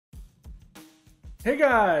Hey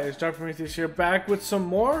guys, Dr. Prometheus here, back with some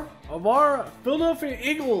more of our Philadelphia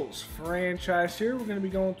Eagles franchise here. We're going to be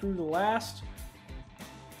going through the last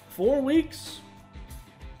 4 weeks.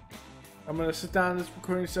 I'm going to sit down in this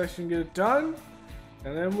recording session and get it done.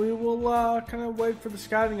 And then we will kind of wait for the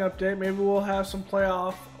scouting update. Maybe we'll have some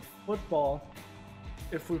playoff football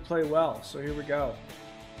if we play well. So here we go.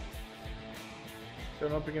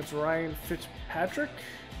 Going up against Ryan Fitzpatrick.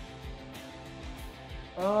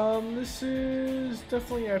 This is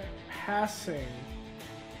definitely a passing.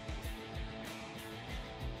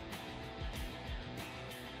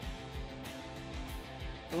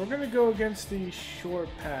 And we're gonna go against the short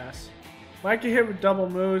pass. Might get hit with double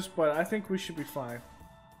moves, but I think we should be fine.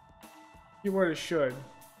 Keyword is should,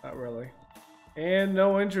 not really. And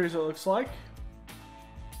no injuries, it looks like.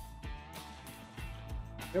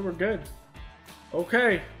 Yeah, we're good.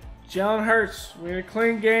 Okay, Jalen Hurts. We need a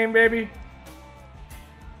clean game, baby.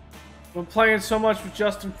 Been playing so much with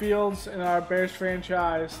Justin Fields in our Bears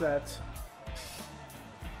franchise that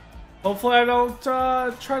hopefully I don't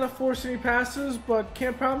try to force any passes, but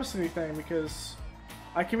can't promise anything because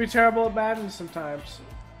I can be terrible at Madden sometimes.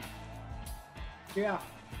 Yeah.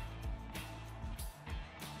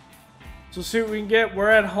 So see what we can get. We're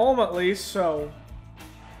at home at least, so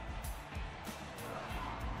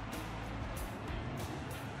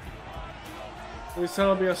at least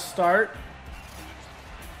that'll be a start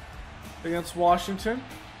against Washington.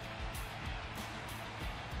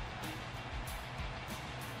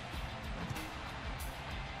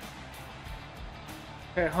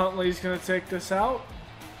 Okay, Huntley's going to take this out.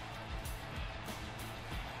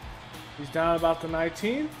 He's down about the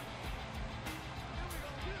 19.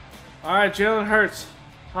 Alright, Jalen Hurts.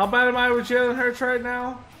 How bad am I with Jalen Hurts right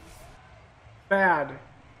now? Bad.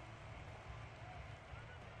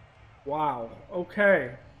 Wow.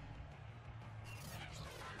 Okay.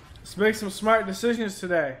 Let's make some smart decisions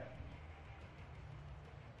today.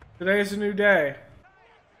 Today is a new day.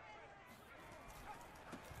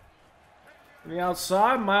 On the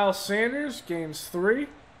outside, Miles Sanders gains 3.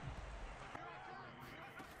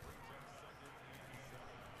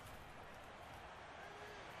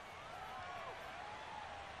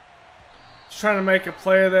 Just trying to make a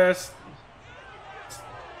play of this.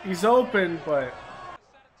 He's open, but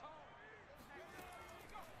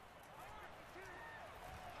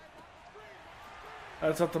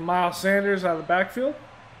that's up to Miles Sanders out of the backfield.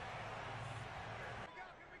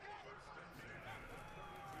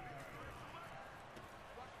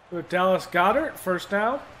 With Dallas Goedert, first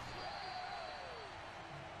down.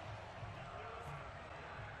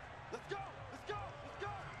 Let's go, let's go, let's go.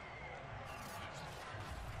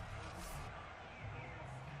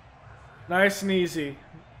 Nice and easy.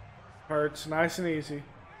 Hurts, nice and easy.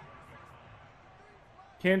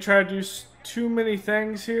 Can't try to do too many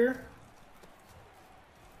things here.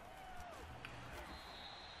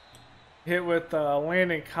 Hit with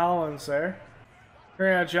Landon Collins there.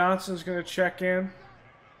 Marion Johnson's going to check in.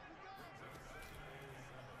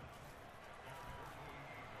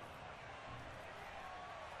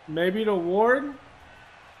 Maybe to Ward.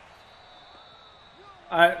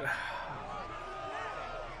 I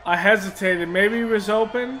hesitated. Maybe he was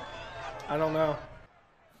open. I don't know.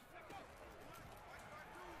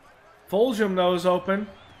 Fulgham knows open.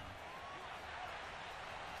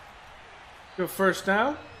 Good first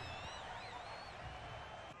down.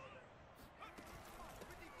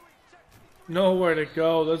 Nowhere to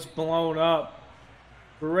go. That's blown up.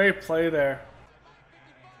 Great play there.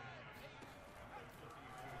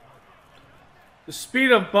 The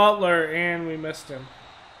speed of Butler, and we missed him.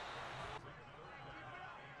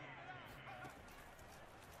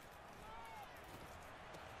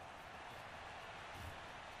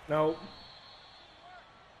 Nope.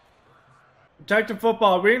 Protective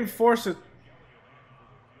football. Reinforce it.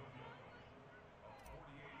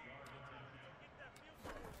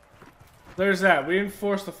 There's that.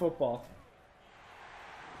 Reinforce the football.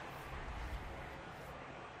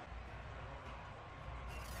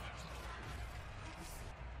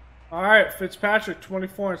 All right, Fitzpatrick,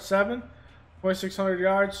 24-7, 2,600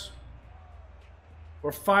 yards.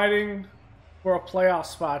 We're fighting for a playoff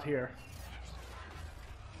spot here,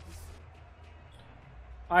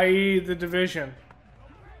 i.e. the division.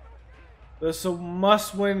 This is a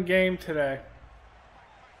must-win game today.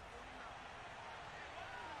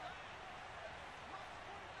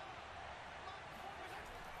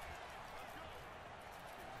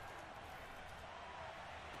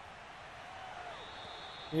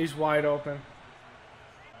 He's wide open.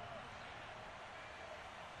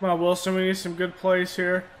 Come on, Wilson. We need some good plays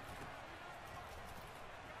here.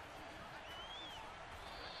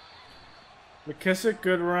 McKissick,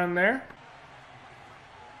 good run there.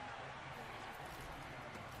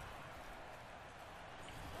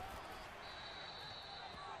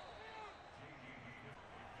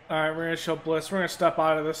 Alright, we're going to show blitz. We're going to step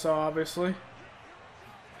out of this, obviously.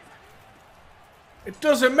 It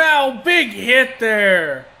doesn't matter. Big hit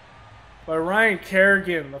there by Ryan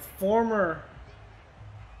Kerrigan, the former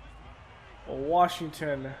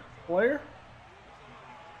Washington player.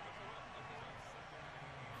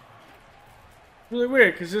 Really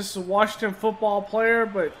weird because this is a Washington football player,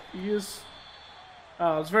 but he is.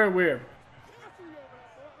 Oh, it's very weird.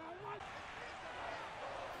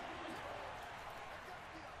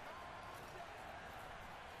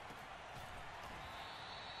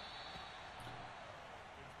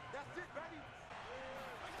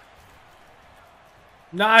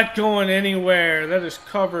 Not going anywhere. That is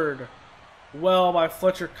covered well by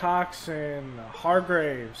Fletcher Cox and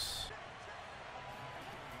Hargraves.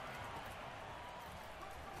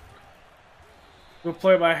 Good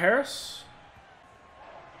play by Harris.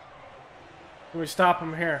 Can we stop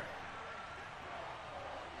him here?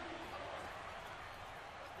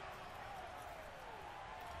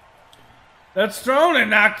 That's thrown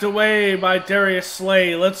and knocked away by Darius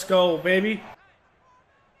Slay. Let's go, baby.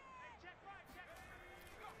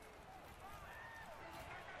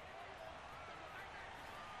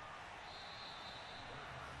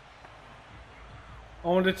 I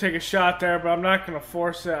wanted to take a shot there, but I'm not going to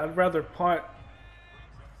force it. I'd rather punt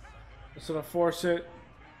instead of force it.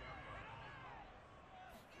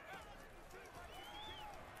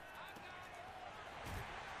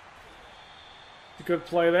 It's a good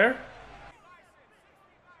play there.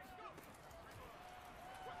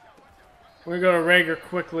 We're going to go to Rager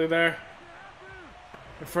quickly there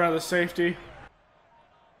in front of the safety.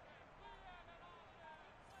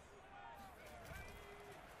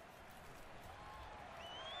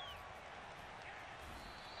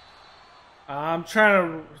 I'm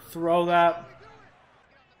trying to throw that.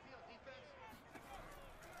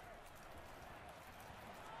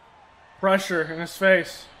 Pressure in his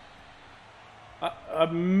face.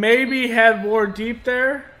 Maybe had more deep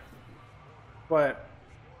there, but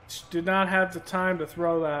did not have the time to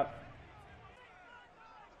throw that.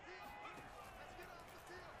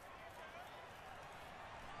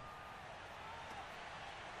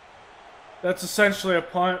 That's essentially a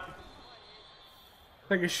punt.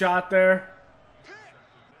 Take a shot there.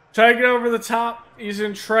 Try to get over the top. He's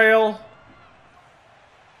in trail.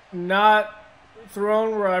 Not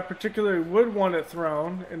thrown where I particularly would want it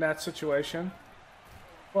thrown in that situation.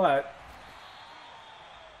 But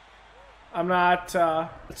I'm not,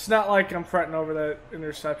 it's not like I'm fretting over that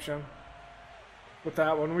interception with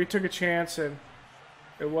that one. We took a chance and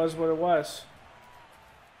it was what it was.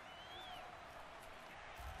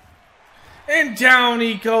 And down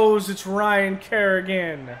he goes. It's Ryan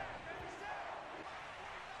Kerrigan.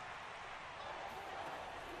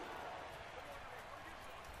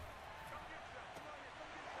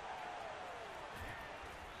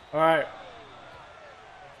 All right.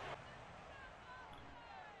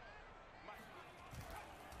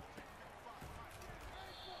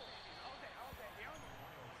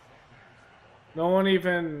 No one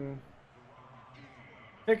even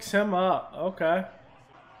picks him up. Okay.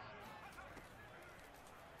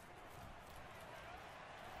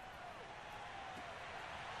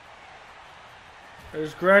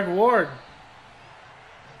 There's Greg Ward.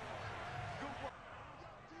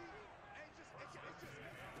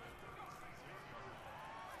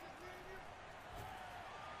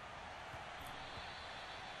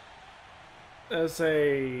 There's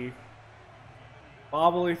a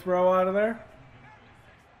bobbly throw out of there.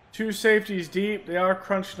 Two safeties deep. They are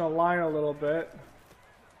crunching the line a little bit.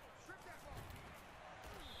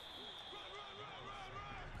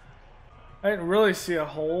 I didn't really see a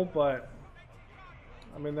hole, but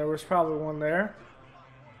I mean, there was probably one there.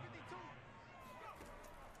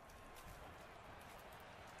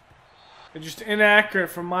 And just inaccurate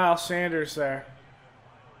from Miles Sanders there.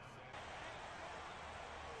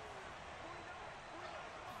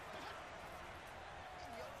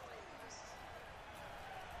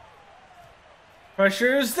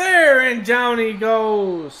 Pressure is there, and down he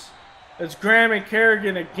goes. It's Graham and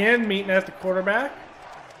Kerrigan again meeting at the quarterback.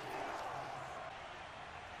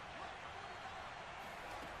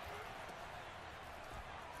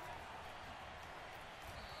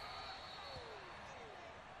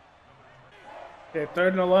 Okay, 3rd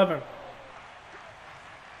and 11.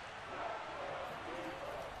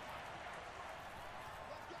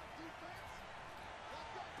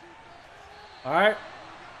 All right.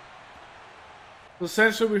 So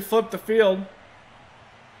essentially, we flipped the field.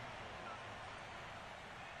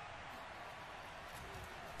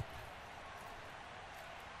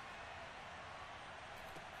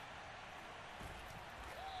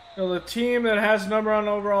 You know, the team that has number one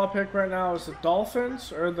overall pick right now is the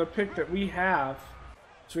Dolphins, or the pick that we have.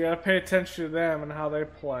 So we gotta pay attention to them and how they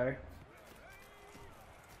play.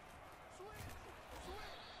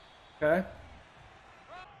 Okay.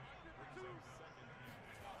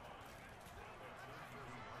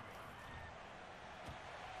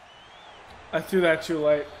 I threw that too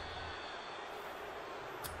late.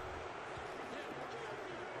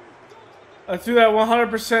 I threw that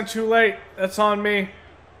 100% too late. That's on me.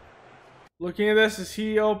 Looking at this, is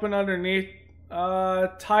he open underneath?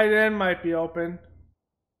 Tight end might be open.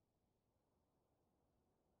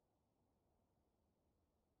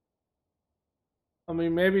 I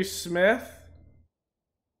mean, maybe Smith,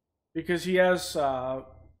 because he has the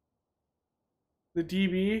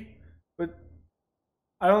DB, but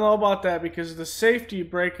I don't know about that because the safety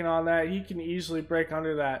breaking on that, he can easily break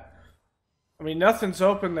under that. I mean, nothing's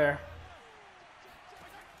open there.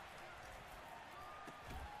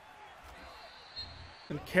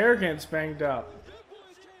 And Kerrigan's banged up.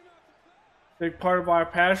 Big part of our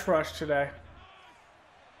pass rush today.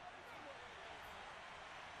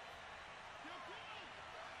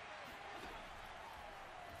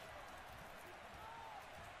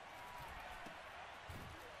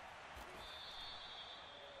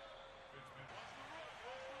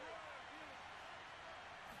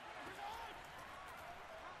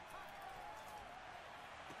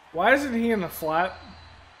 Why isn't he in the flat?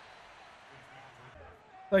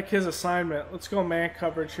 Like his assignment. Let's go man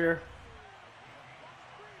coverage here.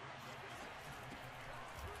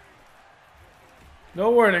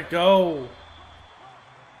 Nowhere to go.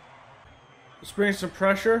 Let's bring some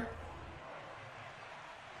pressure.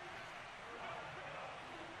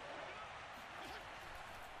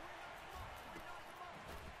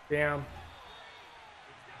 Damn.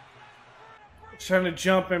 Trying to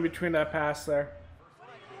jump in between that pass there.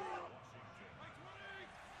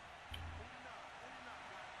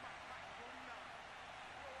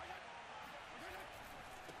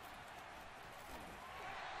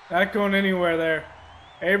 Not going anywhere there.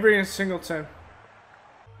 Avery and Singleton.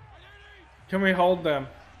 Can we hold them?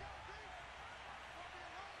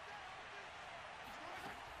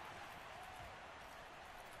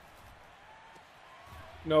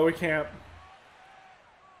 No, we can't.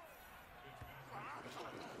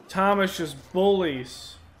 Thomas just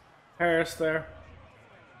bullies Harris there.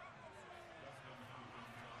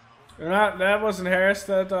 They're not. That wasn't Harris.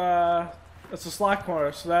 That's a slot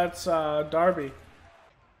corner. So that's Darby.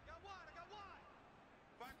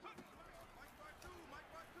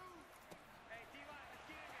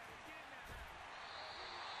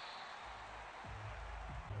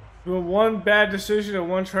 Doing one bad decision and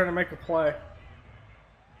one trying to make a play.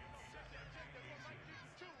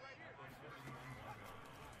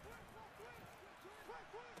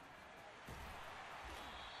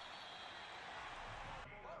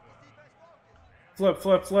 Flip,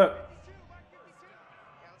 flip, flip.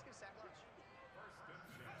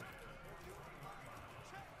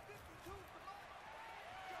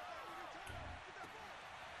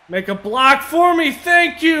 Make a block for me,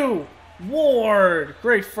 thank you! Ward!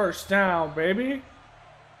 Great first down, baby.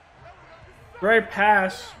 Great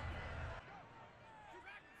pass.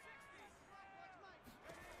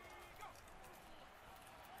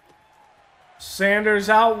 Sanders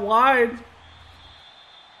out wide.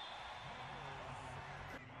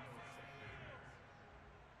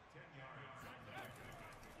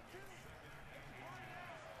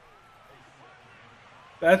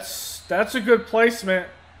 That's a good placement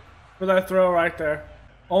for that throw right there.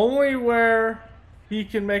 Only where he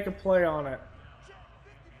can make a play on it.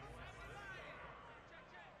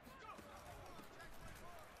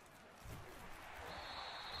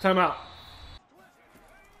 Timeout.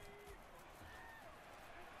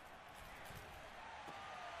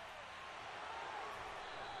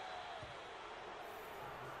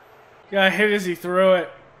 Got hit as he threw it.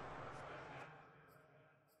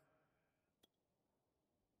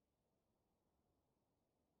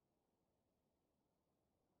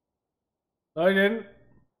 No, he didn't.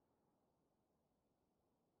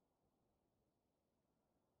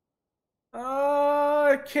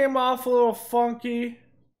 It came off a little funky.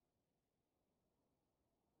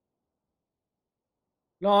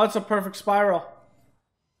 No, that's a perfect spiral.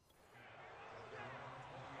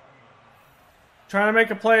 Trying to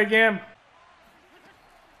make a play again.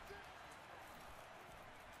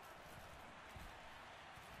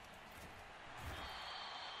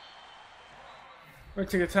 We're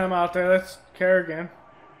gonna take a timeout there. That's Kerrigan.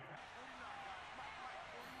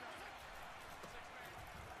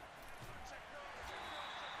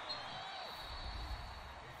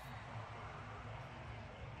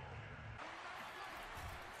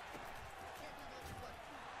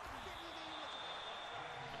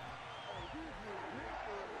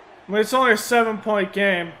 I mean, it's only a 7-point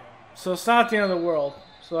game, so it's not the end of the world.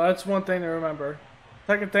 So that's one thing to remember.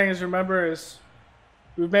 Second thing is remember is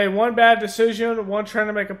we've made one bad decision, one trying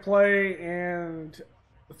to make a play, and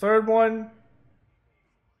the third one,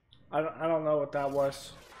 I don't know what that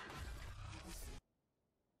was.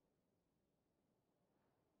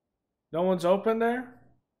 No one's open there?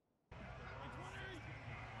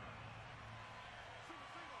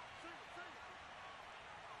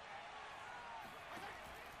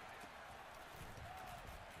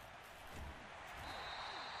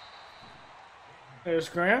 There's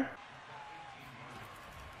Graham.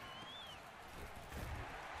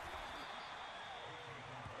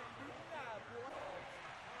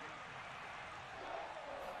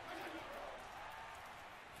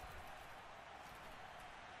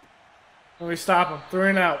 And we stop him. 3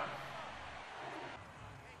 and out.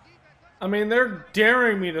 I mean, they're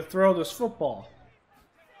daring me to throw this football.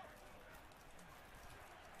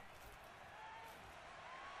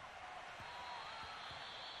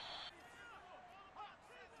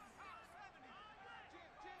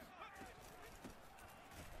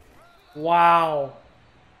 Wow.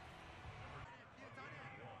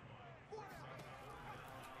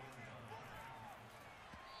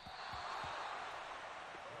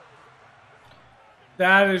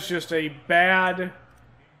 That is just a bad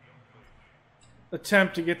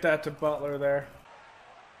attempt to get that to Butler there.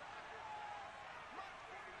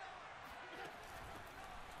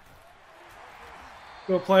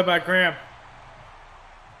 Good play by Graham.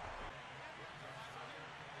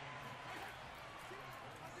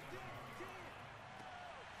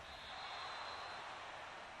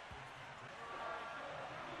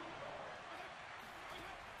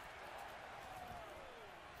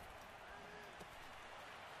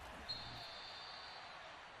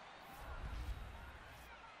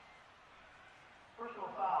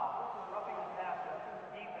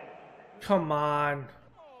 Come on.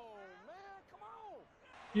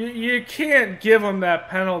 You can't give him that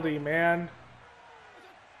penalty, man.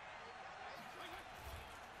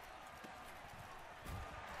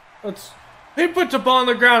 He put the ball on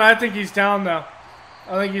the ground. I think he's down though.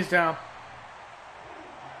 I think he's down.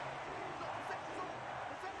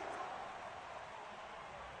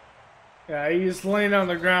 Yeah, he's laying on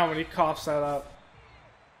the ground when he coughs that up.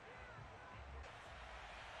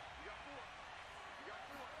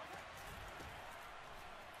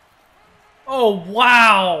 Oh,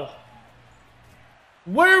 wow.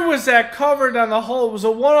 Where was that covered on the hole? It was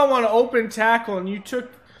a one-on-one open tackle, and you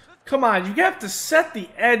took... Come on, you have to set the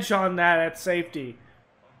edge on that at safety.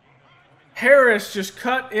 Harris just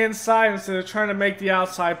cut inside instead of trying to make the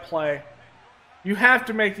outside play. You have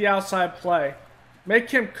to make the outside play.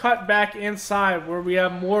 Make him cut back inside where we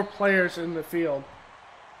have more players in the field.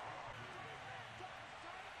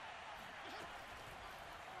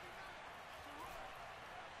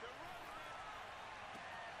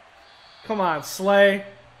 Come on, Slay.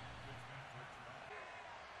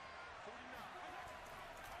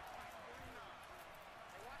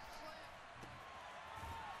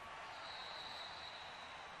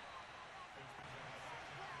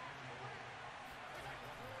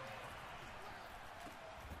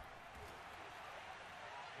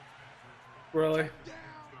 Really?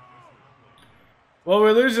 Well,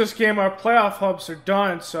 we lose this game, our playoff hopes are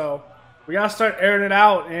done, so we gotta start airing it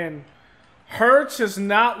out, and Hurts has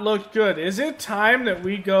not looked good. Is it time that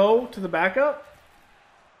we go to the backup?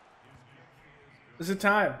 Is it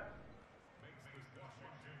time?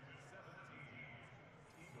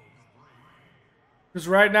 Because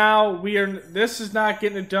right now, this is not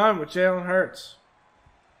getting it done with Jalen Hurts.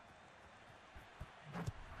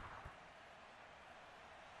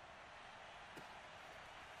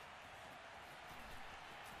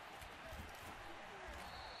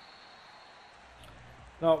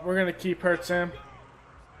 No, we're going to keep Hurts in.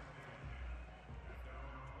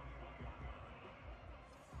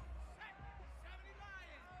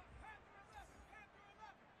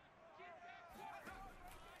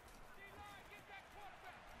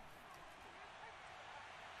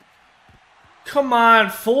 Come on,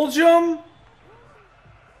 Fulgham.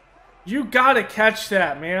 You got to catch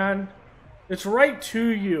that, man. It's right to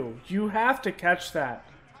you. You have to catch that.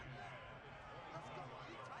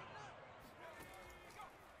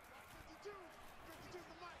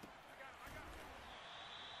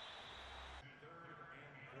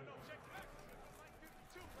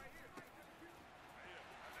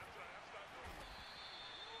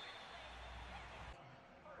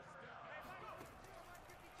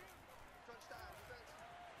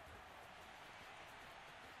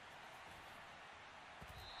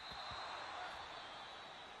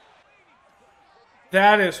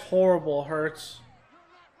 That is horrible, Hurts.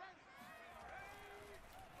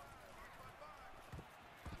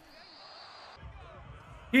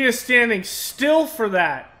 He is standing still for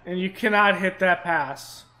that, and you cannot hit that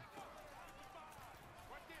pass.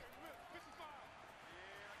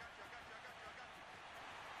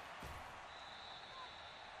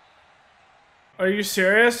 Are you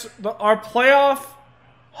serious? Our playoff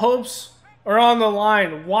hopes are on the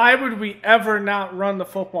line. Why would we ever not run the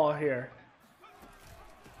football here?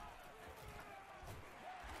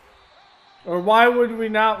 Or why would we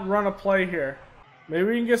not run a play here? Maybe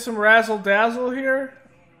we can get some razzle dazzle here?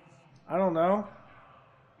 I don't know.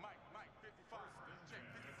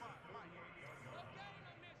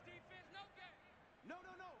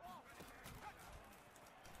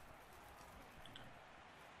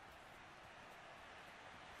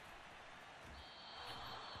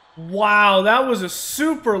 Wow, that was a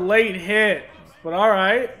super late hit. But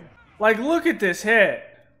alright. Like, look at this hit.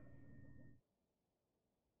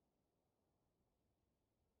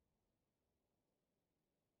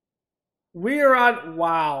 We are on...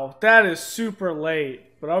 Wow, that is super late.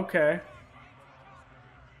 But okay.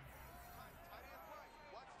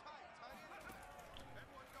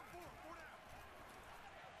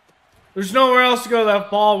 There's nowhere else to go to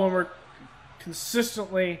that ball when we're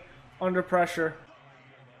consistently under pressure.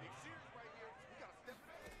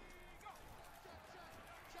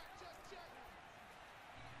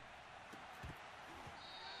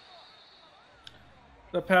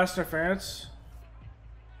 The pass interference.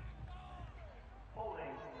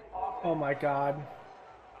 Oh my god.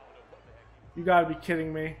 You gotta be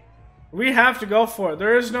kidding me. We have to go for it.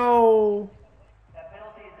 There's no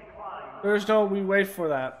we wait for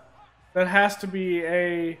that. That has to be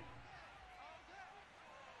a...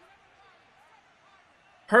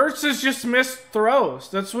 Hurts has just missed throws.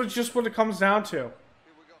 That's just what it comes down to.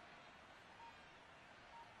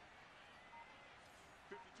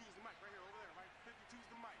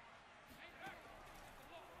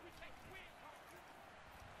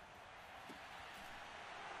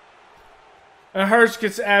 And Hurts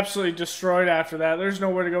gets absolutely destroyed after that. There's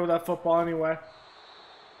nowhere to go with that football anyway.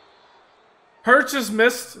 Hurts has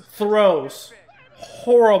missed throws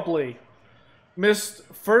horribly. Missed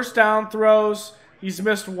first down throws. He's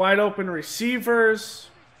missed wide open receivers.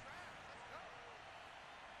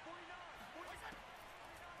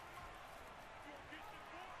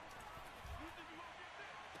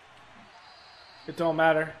 It don't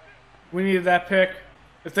matter. We needed that pick.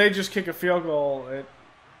 If they just kick a field goal, it...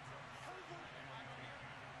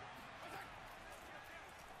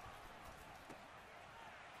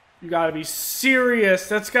 You gotta be serious.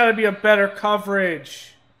 That's gotta be a better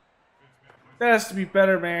coverage. That has to be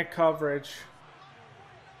better man coverage.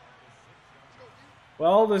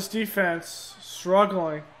 Well, this defense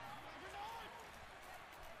struggling.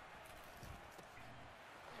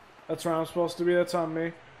 That's where I'm supposed to be. That's on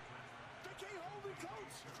me.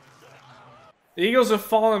 The Eagles have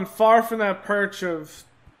fallen far from that perch of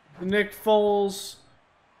Nick Foles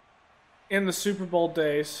in the Super Bowl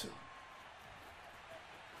days.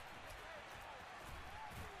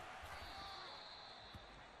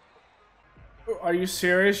 Are you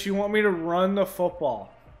serious? You want me to run the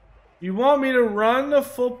football? You want me to run the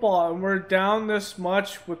football and we're down this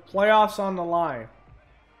much with playoffs on the line?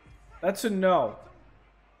 That's a no.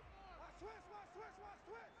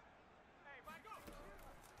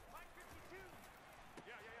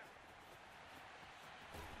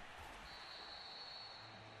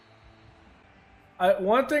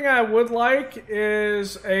 One thing I would like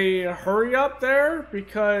is a hurry up there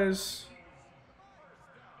because...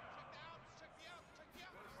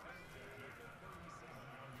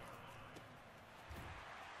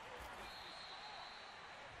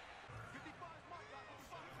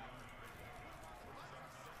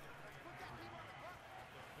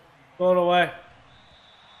 Throw it away.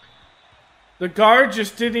 The guard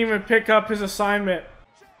just didn't even pick up his assignment.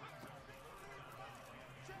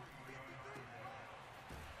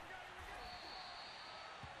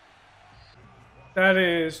 That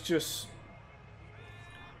is just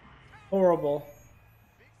horrible.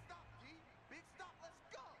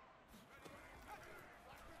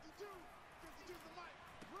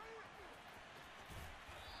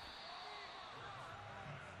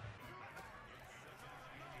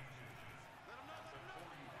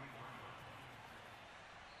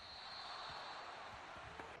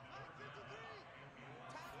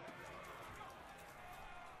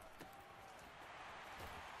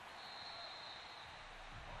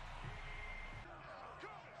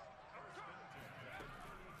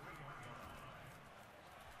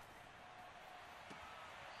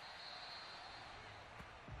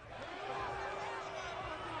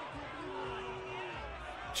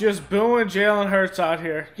 Just booing Jalen Hurts out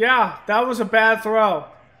here. Yeah, that was a bad throw.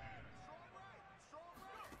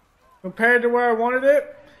 compared to where I wanted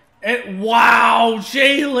it. And wow,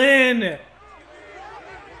 Jalen!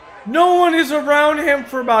 No one is around him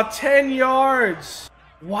for about 10 yards.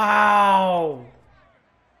 Wow.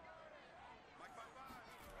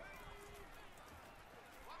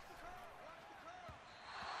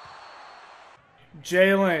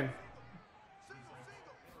 Jalen.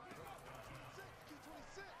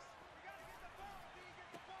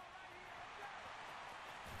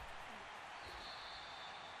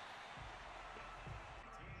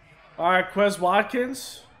 All right, Quez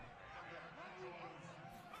Watkins.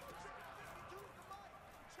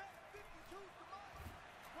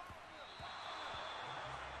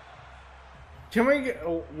 Can we get...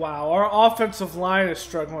 Oh, wow, our offensive line is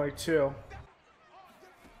struggling too.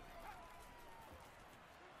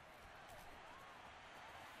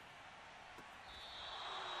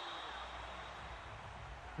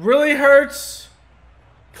 Really hurts.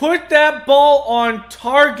 Put that ball on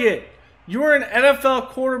target. You're an NFL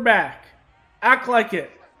quarterback. Act like it.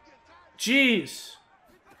 Jeez.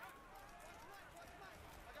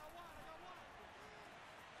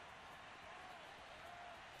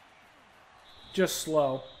 Just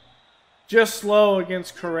slow. Just slow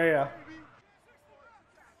against Correa.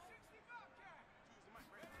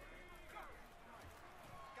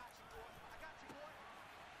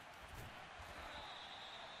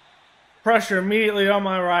 Pressure immediately on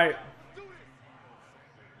my right.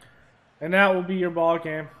 And that will be your ball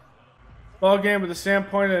game. Ball game, but the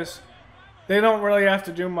standpoint is they don't really have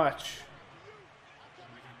to do much.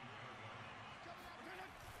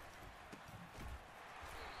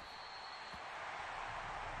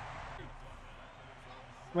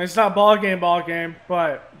 I mean, it's not ball game,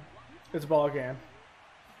 but it's ball game.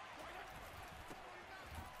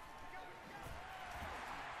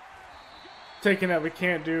 Taking that we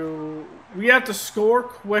can't do. We have to score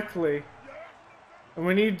quickly. And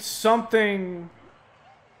we need something.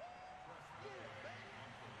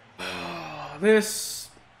 This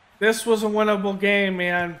was a winnable game,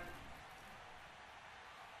 man.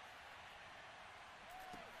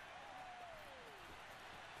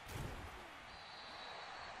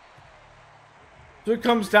 That's what it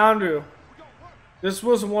comes down to. This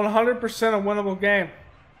was 100% a winnable game.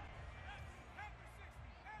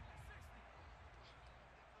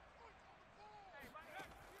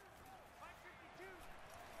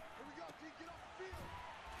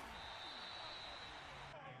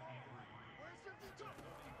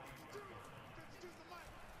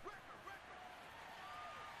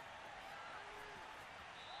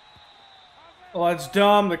 Oh, that's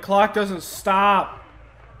dumb. The clock doesn't stop.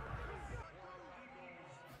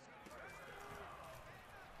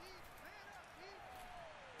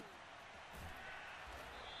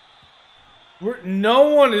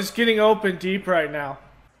 No one is getting open deep right now.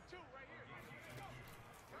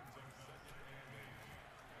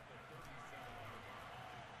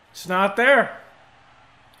 It's not there.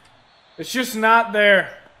 It's just not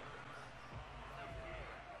there.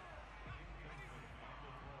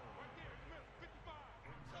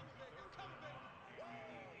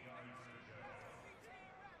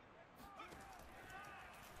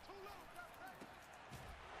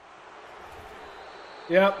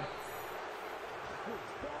 Yep.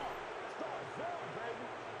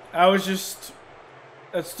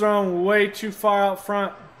 That's thrown way too far out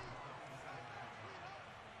front.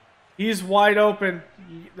 He's wide open.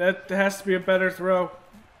 That has to be a better throw.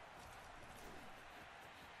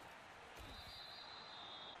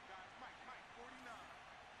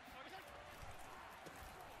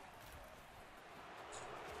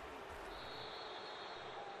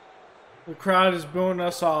 The crowd is booing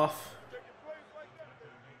us off.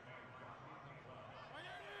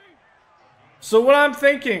 So what I'm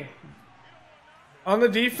thinking, on the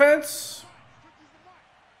defense,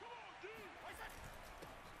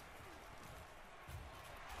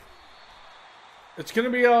 it's going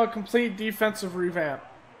to be a complete defensive revamp.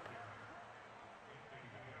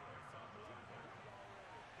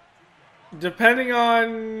 Depending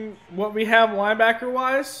on what we have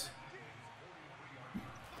linebacker-wise,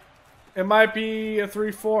 it might be a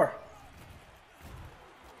 3-4.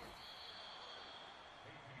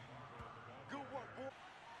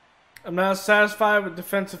 I'm not satisfied with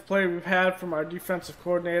defensive play we've had from our defensive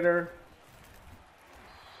coordinator.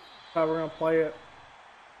 How we're going to play it.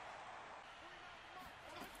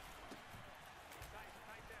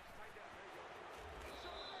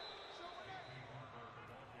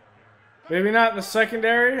 Maybe not in the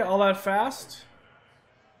secondary all that fast.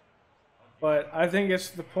 But I think it's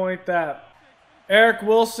the point that Eric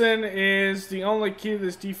Wilson is the only key to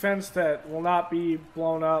this defense that will not be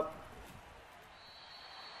blown up.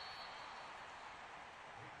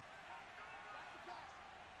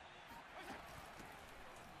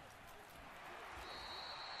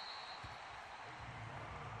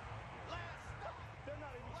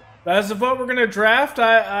 But as of what we're going to draft,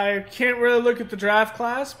 I can't really look at the draft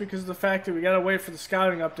class because of the fact that we got to wait for the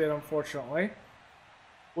scouting update, unfortunately.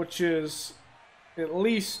 Which is at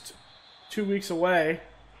least 2 weeks away.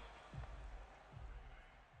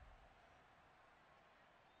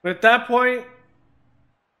 But at that point,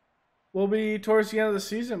 we'll be towards the end of the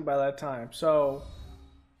season by that time. So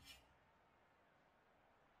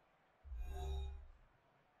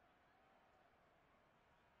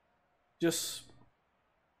just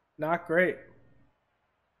not great.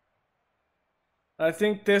 I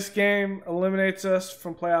think this game eliminates us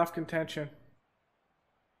from playoff contention.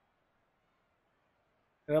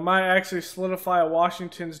 And it might actually solidify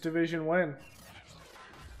Washington's division win.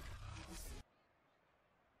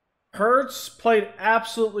 Hurts played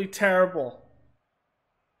absolutely terrible.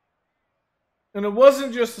 And it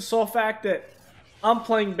wasn't just the sole fact that I'm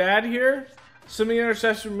playing bad here. So many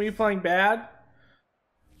interceptions from me playing bad.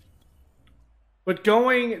 But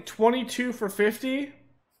going 22 for 50,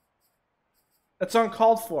 that's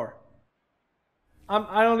uncalled for.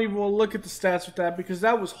 I don't even want to look at the stats with that because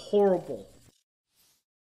that was horrible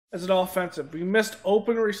as an offensive. We missed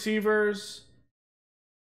open receivers.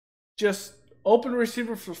 Just open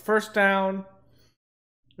receiver for first down.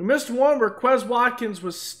 We missed one where Quez Watkins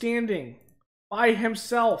was standing by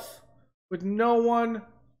himself with no one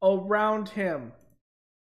around him.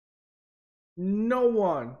 No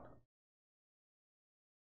one.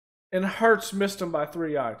 And Hurts missed him by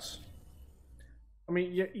 3 yards. I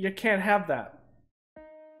mean, you can't have that.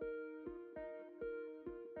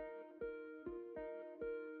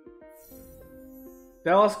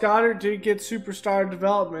 Dallas Goedert did get superstar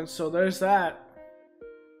development, so there's that.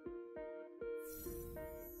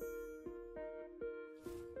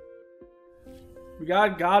 We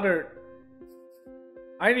got Goddard.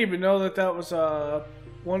 I didn't even know that that was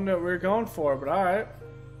one that we were going for, but all right.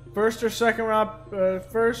 First or second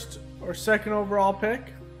overall pick.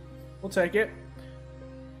 We'll take it.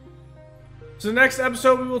 So the next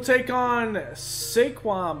episode we will take on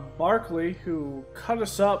Saquon Barkley, who cut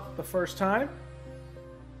us up the first time.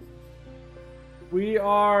 We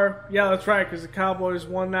are, yeah, that's right, because the Cowboys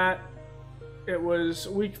won that. It was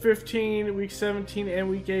week 15, week 17, and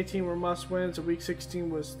week 18 were must wins. And week 16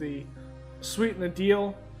 was the sweeten the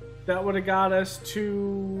deal. That would have got us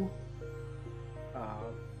to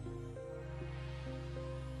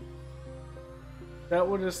that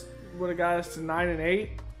would have got us to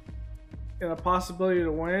 9-8 and a possibility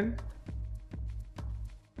to win.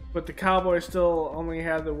 But the Cowboys still only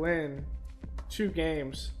had to win 2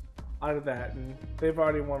 games out of that, and they've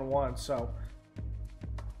already won 1. So,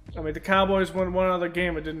 I mean, the Cowboys won 1 other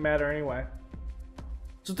game. It didn't matter anyway.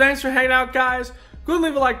 So thanks for hanging out, guys. Go and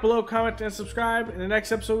leave a like below, comment, and subscribe. In the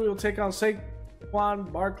next episode, we will take on Saquon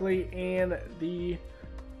Barkley and the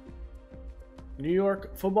New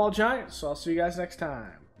York Football Giants. So I'll see you guys next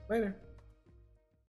time. Later.